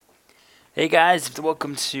Hey guys,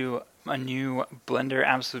 welcome to a new Blender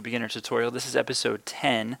Absolute Beginner tutorial. This is episode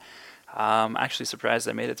 10. Actually surprised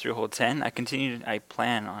I made it through whole 10. I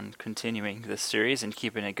plan on continuing this series and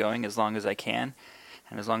keeping it going as long as I can,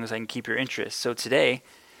 and as long as I can keep your interest. So today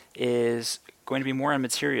is going to be more on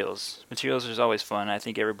materials. Materials is always fun. I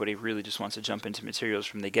think everybody really just wants to jump into materials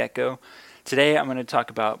from the get-go. Today I'm going to talk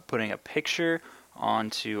about putting a picture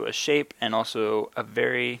onto a shape and also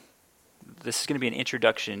this is going to be an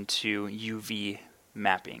introduction to UV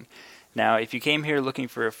mapping. Now, if you came here looking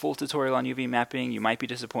for a full tutorial on UV mapping, you might be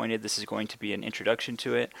disappointed. This is going to be an introduction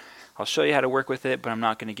to it. I'll show you how to work with it, but I'm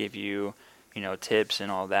not going to give you, tips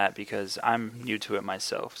and all that because I'm new to it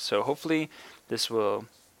myself. So hopefully this will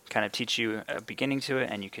kind of teach you a beginning to it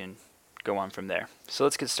and you can go on from there. So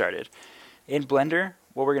let's get started. In Blender,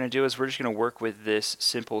 what we're going to do is we're just going to work with this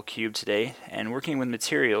simple cube today, and working with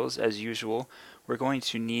materials as usual, we're going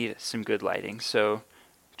to need some good lighting. So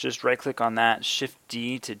just right click on that, Shift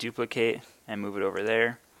D to duplicate and move it over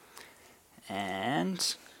there.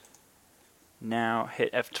 And now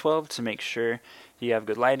hit F12 to make sure you have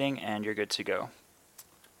good lighting and you're good to go.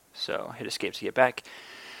 So hit escape to get back.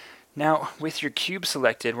 Now with your cube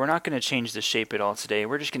selected, we're not going to change the shape at all today.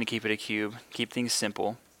 We're just going to keep it a cube, keep things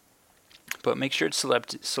simple. But make sure it's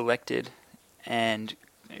selected, and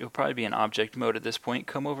it'll probably be in object mode at this point.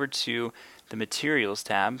 Come over to the materials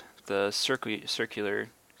tab, the circular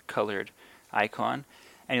colored icon,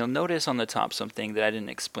 and you'll notice on the top something that I didn't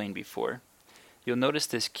explain before. You'll notice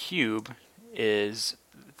this cube is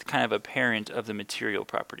kind of a parent of the material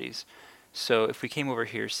properties. So if we came over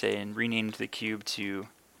here, say, and renamed the cube to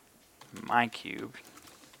my cube,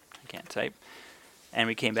 I can't type, and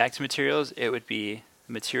we came back to materials, it would be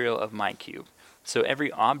material of my cube. So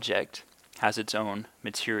every object has its own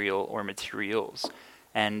material or materials.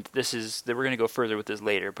 And we're going to go further with this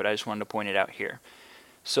later, but I just wanted to point it out here.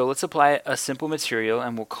 So let's apply a simple material,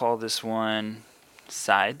 and we'll call this one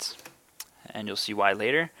sides, and you'll see why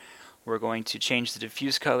later. We're going to change the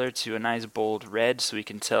diffuse color to a nice bold red so we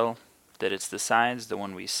can tell that it's the sides, the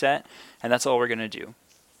one we set, and that's all we're going to do.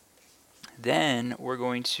 Then we're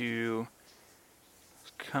going to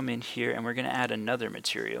come in here and we're going to add another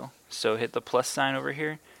material. So hit the plus sign over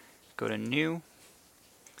here, go to new,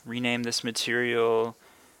 rename this material,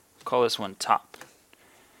 call this one top,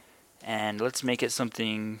 and let's make it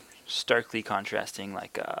something starkly contrasting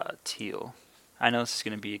like teal. I know this is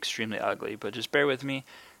going to be extremely ugly, but just bear with me.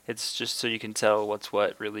 It's just so you can tell what's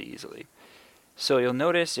what really easily. So you'll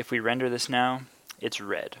notice if we render this now, it's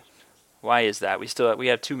red. Why is that? We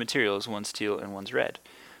have two materials, one's teal and one's red.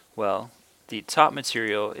 Well, the top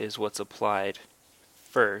material is what's applied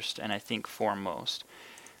first, and I think foremost.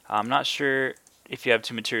 I'm not sure if you have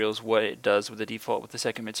two materials what it does with the default with the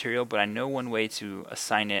second material, but I know one way to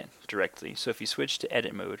assign it directly. So if you switch to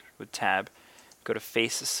edit mode with tab, go to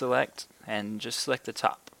face select and just select the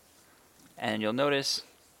top. And you'll notice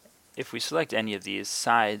if we select any of these,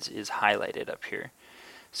 sides is highlighted up here.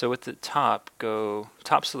 So with the top, go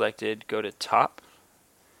top selected, go to top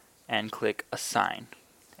and click assign.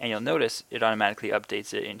 And you'll notice it automatically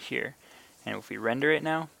updates it in here. And if we render it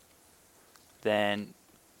now, then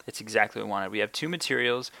it's exactly what we wanted. We have two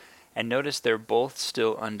materials, and notice they're both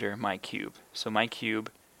still under my cube. So my cube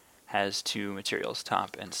has two materials,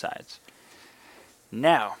 top and sides.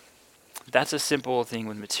 Now, that's a simple thing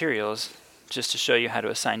with materials, just to show you how to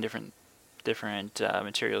assign different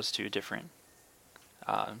materials to different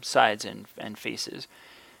sides and faces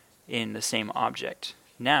in the same object.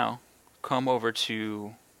 Now, come over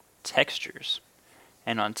to textures,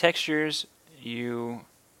 and on textures you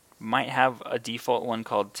might have a default one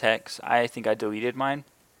called text. I think I deleted mine,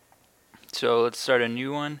 so let's start a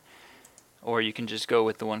new one, or you can just go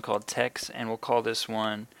with the one called text, and we'll call this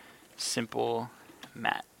one simple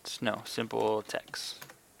text,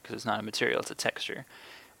 because it's not a material, it's a texture.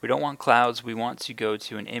 We don't want clouds, we want to go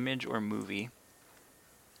to an image or movie.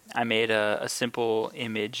 I made a simple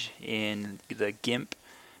image in the GIMP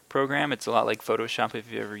program. It's a lot like Photoshop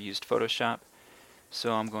if you've ever used Photoshop.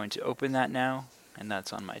 So I'm going to open that now, and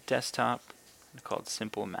that's on my desktop. It's called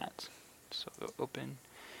Simple Matte. So go open,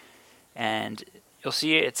 and you'll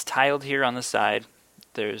see it's tiled here on the side.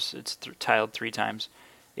 It's tiled 3 times.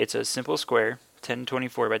 It's a simple square,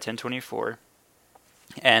 1024 by 1024,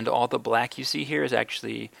 and all the black you see here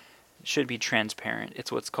should be transparent.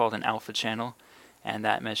 It's what's called an alpha channel, and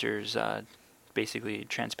that measures basically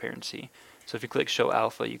transparency. So if you click show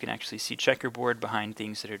alpha, you can actually see checkerboard behind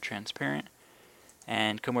things that are transparent.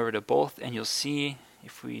 And come over to both, and you'll see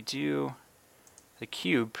if we do the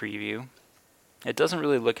cube preview, it doesn't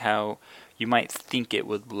really look how you might think it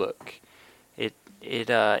would look. It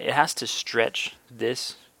has to stretch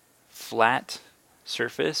this flat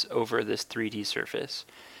surface over this 3D surface.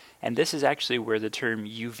 And this is actually where the term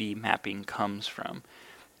UV mapping comes from.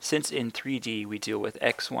 Since in 3D we deal with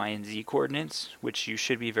X, Y, and Z coordinates, which you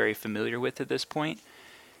should be very familiar with at this point,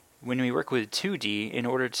 when we work with 2D, in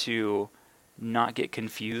order to not get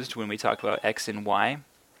confused when we talk about X and Y,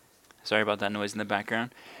 sorry about that noise in the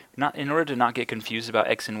background, in order to not get confused about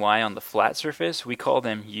X and Y on the flat surface, we call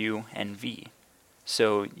them U and V.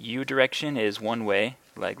 So U direction is one way,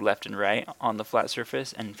 like left and right on the flat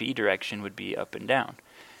surface, and V direction would be up and down.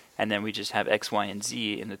 And then we just have X, Y, and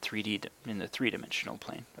Z in the 3-dimensional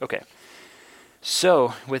plane. Okay.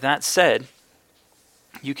 So with that said,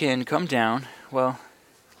 you can come down. Well,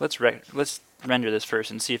 let's render this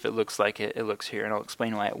first and see if it looks like it looks here, and I'll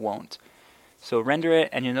explain why it won't. So render it,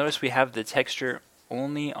 and you'll notice we have the texture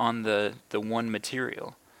only on the one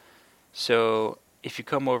material. So if you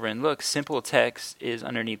come over and look, simple text is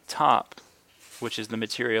underneath top, which is the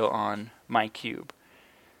material on my cube.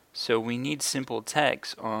 So we need simple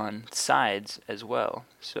text on sides as well.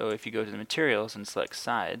 So if you go to the materials and select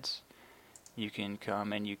sides, you can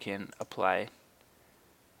come and you can apply.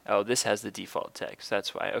 Oh, this has the default text.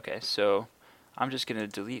 That's why. Okay, so I'm just going to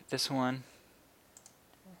delete this one.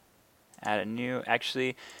 Add a new. Actually,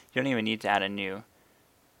 you don't even need to add a new.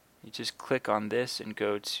 You just click on this and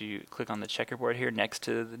click on the checkerboard here next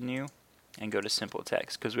to the new and go to simple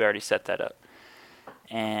text because we already set that up.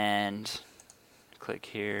 And click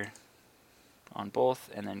here on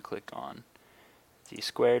both and then click on the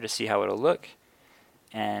square to see how it'll look.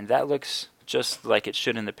 And that looks just like it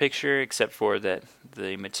should in the picture, except for that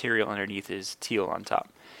the material underneath is teal on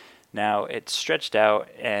top. Now it's stretched out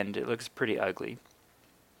and it looks pretty ugly.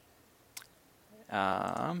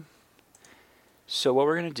 So what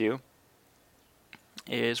we're going to do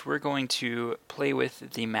is we're going to play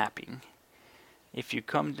with the mapping. If you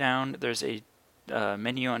come down, there's a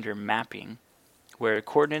menu under mapping where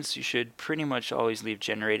coordinates you should pretty much always leave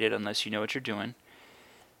generated unless you know what you're doing.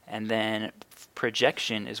 And then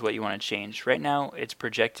projection is what you want to change. Right now it's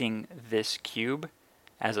projecting this cube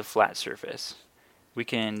as a flat surface. We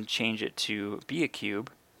can change it to be a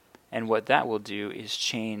cube, and what that will do is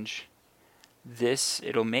change this.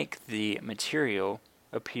 It'll make the material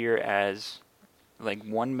appear as like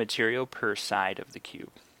one material per side of the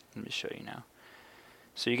cube. Let me show you now.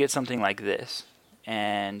 So you get something like this,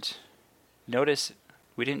 and notice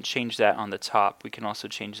we didn't change that on the top. We can also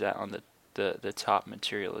change that on the top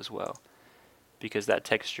material as well, because that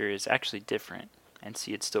texture is actually different. And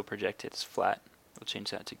see, it's still projected as flat. We'll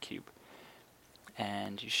change that to cube.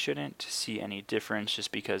 And you shouldn't see any difference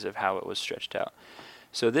just because of how it was stretched out.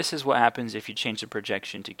 So this is what happens if you change the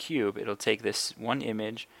projection to cube. It'll take this one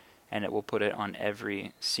image and it will put it on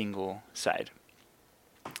every single side.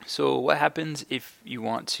 So what happens if you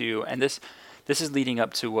want to, and this is leading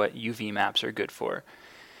up to what UV maps are good for.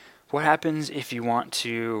 What happens if you want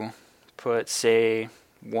to put, say,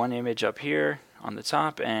 one image up here on the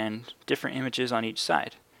top and different images on each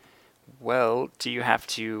side? Well, do you have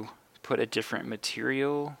to put a different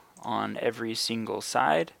material on every single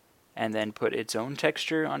side and then put its own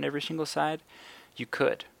texture on every single side? You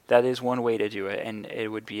could. That is one way to do it, and it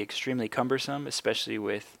would be extremely cumbersome, especially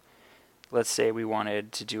with, let's say we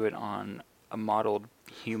wanted to do it on a modeled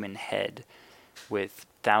human head with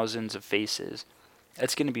thousands of faces.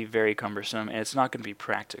 It's going to be very cumbersome, and it's not going to be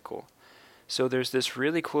practical. So there's this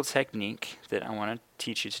really cool technique that I want to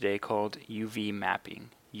teach you today called UV mapping.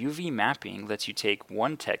 UV mapping lets you take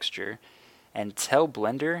one texture and tell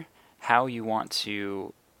Blender how you want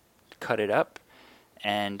to cut it up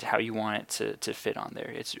and how you want it to fit on there.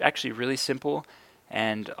 It's actually really simple,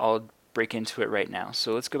 and I'll break into it right now.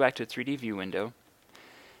 So let's go back to a 3D view window.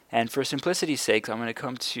 And for simplicity's sake, I'm going to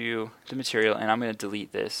come to the material and I'm going to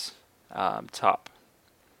delete this top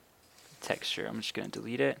texture. I'm just going to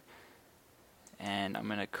delete it, and I'm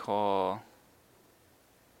going to call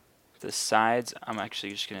the sides, I'm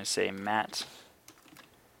actually just going to say matte,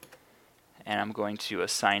 and I'm going to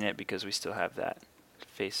assign it because we still have that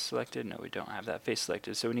face selected. No, we don't have that face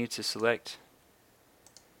selected, so we need to select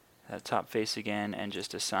that top face again and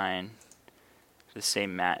just assign the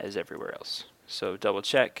same matte as everywhere else. So double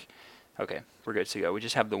check. Okay, we're good to go. We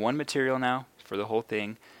just have the one material now for the whole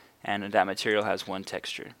thing, and that material has one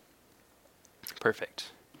texture.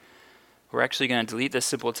 Perfect. We're actually going to delete this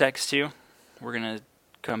simple text too. We're going to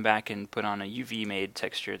come back and put on a UV made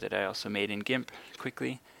texture that I also made in GIMP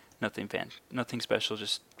quickly. Nothing special,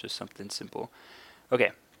 just something simple.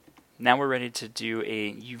 Okay, now we're ready to do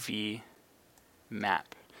a UV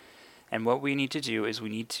map. And what we need to do is we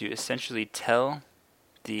need to essentially tell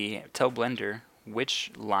Blender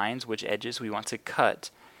which lines, which edges we want to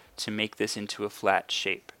cut to make this into a flat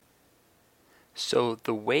shape. So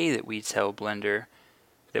the way that we tell Blender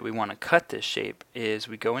that we want to cut this shape is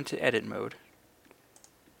we go into edit mode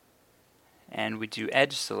and we do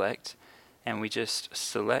edge select, and we just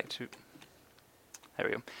select, there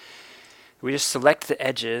we go, we just select the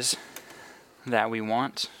edges that we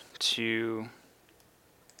want to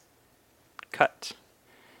cut.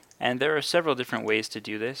 And there are several different ways to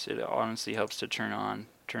do this. It honestly helps to turn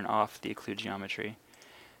off the occlude geometry.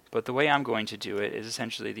 But the way I'm going to do it is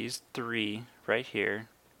essentially these three right here,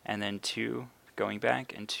 and then two going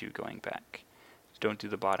back and two going back. Don't do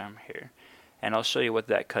the bottom here. And I'll show you what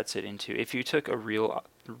that cuts it into. If you took a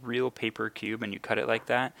real paper cube and you cut it like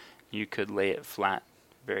that, you could lay it flat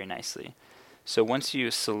very nicely. So once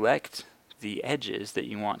you select the edges that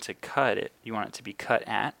you want to cut it, you want it to be cut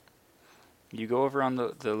at, you go over on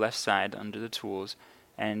the left side under the tools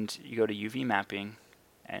and you go to UV mapping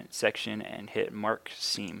and section and hit mark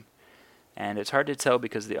seam. And it's hard to tell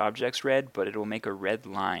because the object's red, but it will make a red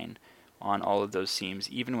line on all of those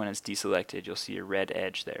seams. Even when it's deselected, you'll see a red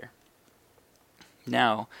edge there.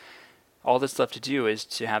 Now, all that's left to do is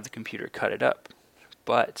to have the computer cut it up.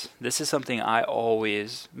 But this is something I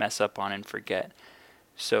always mess up on and forget.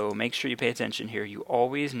 So make sure you pay attention here. You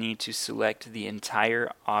always need to select the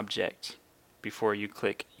entire object before you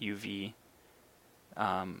click UV.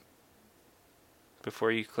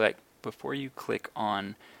 Before you click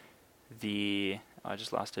on the I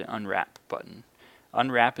just lost it, unwrap button.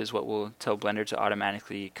 Unwrap is what will tell Blender to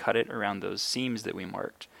automatically cut it around those seams that we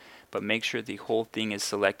marked. But make sure the whole thing is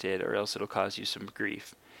selected or else it'll cause you some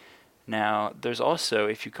grief. Now there's also,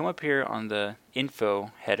 if you come up here on the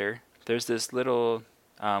info header, there's this little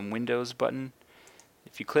Windows button.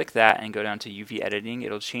 If you click that and go down to UV editing,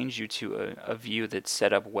 it'll change you to a view that's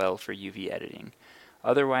set up well for UV editing.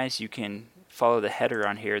 Otherwise, you can follow the header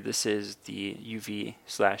on here. This is the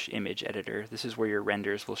UV/image editor. This is where your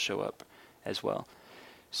renders will show up as well.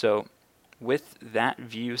 So with that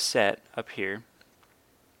view set up here,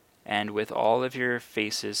 and with all of your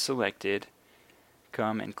faces selected,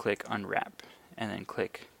 come and click unwrap, and then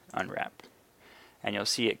click unwrap. And you'll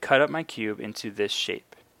see it cut up my cube into this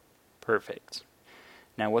shape. Perfect.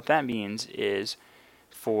 Now what that means is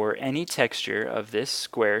for any texture of this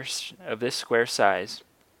square size,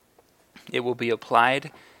 it will be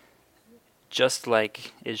applied just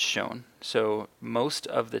like is shown. So most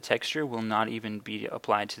of the texture will not even be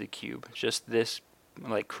applied to the cube, just this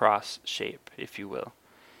like cross shape, if you will.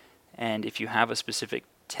 And if you have a specific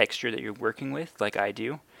texture that you're working with, like I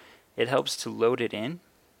do, it helps to load it in.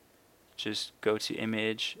 Just go to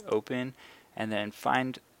image, open, and then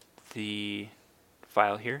find the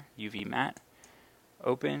file here, UV matte,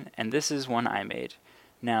 open, and this is one I made.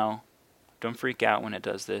 Now, don't freak out when it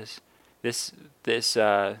does this. This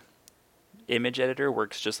image editor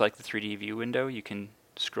works just like the 3D view window. You can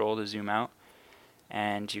scroll to zoom out,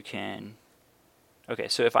 and you can, okay,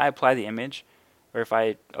 so if I apply the image, or if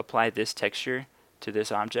I apply this texture to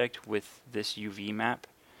this object with this UV map,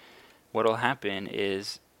 what will happen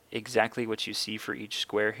is exactly what you see for each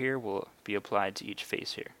square here will be applied to each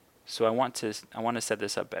face here. So I want to set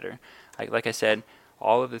this up better. Like I said,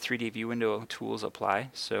 all of the 3D view window tools apply,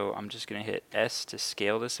 so I'm just going to hit S to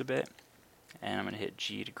scale this a bit, and I'm going to hit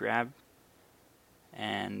G to grab,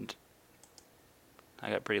 and I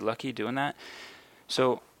got pretty lucky doing that.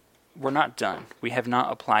 So we're not done. We have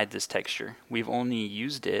not applied this texture. We've only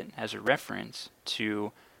used it as a reference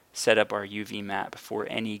to set up our UV map for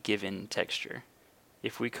any given texture.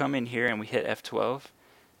 If we come in here and we hit F12,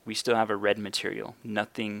 we still have a red material.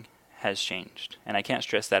 Nothing has changed. And I can't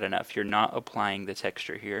stress that enough. You're not applying the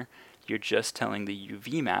texture here. You're just telling the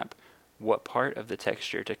UV map what part of the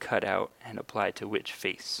texture to cut out and apply to which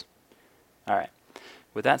face. Alright,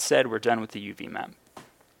 with that said, we're done with the UV map.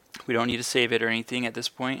 We don't need to save it or anything at this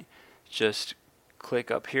point. Just click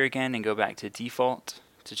up here again and go back to default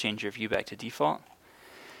to change your view back to default.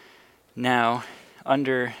 Now,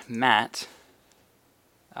 under matte,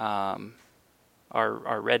 our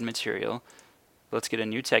red material, let's get a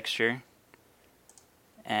new texture,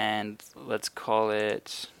 and let's call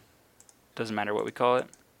it, doesn't matter what we call it,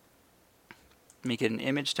 make it an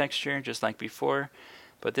image texture just like before,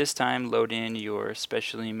 but this time load in your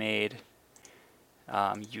specially made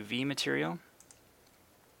UV material.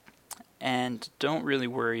 And don't really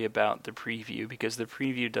worry about the preview, because the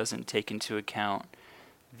preview doesn't take into account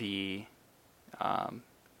the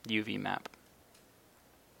UV map.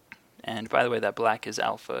 And by the way, that black is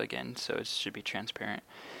alpha again, so it should be transparent.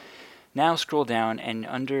 Now scroll down, and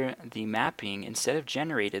under the mapping, instead of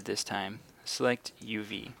generated this time, select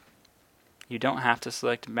UV. You don't have to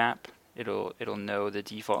select map. It'll know the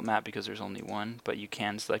default map because there's only one, but you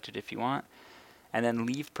can select it if you want. and then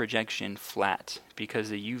leave projection flat because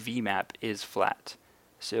the UV map is flat.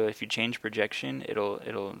 So if you change projection,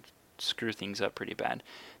 it'll screw things up pretty bad.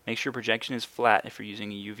 Make sure projection is flat if you're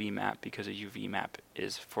using a UV map because a UV map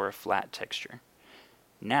is for a flat texture.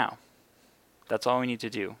 Now, that's all we need to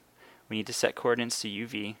do. We need to set coordinates to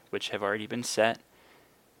UV, which have already been set.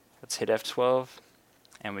 Let's hit F12,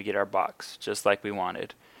 and we get our box, just like we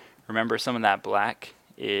wanted. Remember, some of that black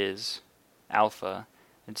is alpha,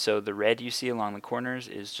 and so the red you see along the corners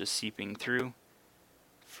is just seeping through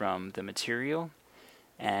from the material,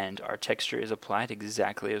 and our texture is applied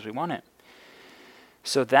exactly as we want it.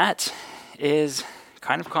 So that is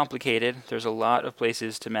kind of complicated. There's a lot of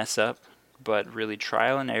places to mess up, but really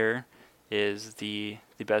trial and error is the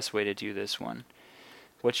best way to do this one.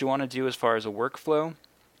 What you want to do as far as a workflow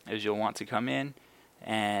is you'll want to come in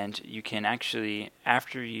and you can actually,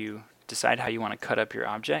 after you decide how you want to cut up your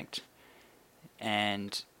object,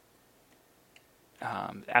 and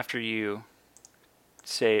after you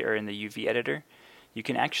say are in the UV editor, you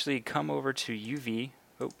can actually come over to UV.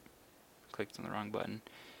 Oh, clicked on the wrong button.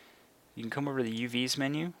 You can come over to the UVs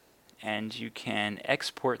menu and you can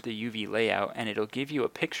export the UV layout, and it'll give you a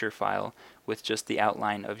picture file with just the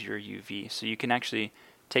outline of your UV. So you can actually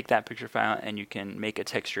take that picture file and you can make a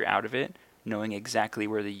texture out of it, knowing exactly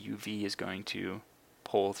where the UV is going to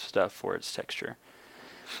pull stuff for its texture.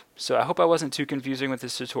 So I hope I wasn't too confusing with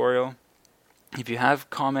this tutorial. If you have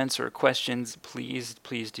comments or questions, please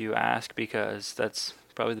do ask, because that's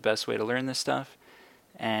probably the best way to learn this stuff.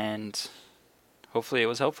 And hopefully it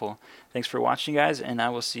was helpful. Thanks for watching, guys, and I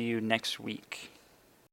will see you next week.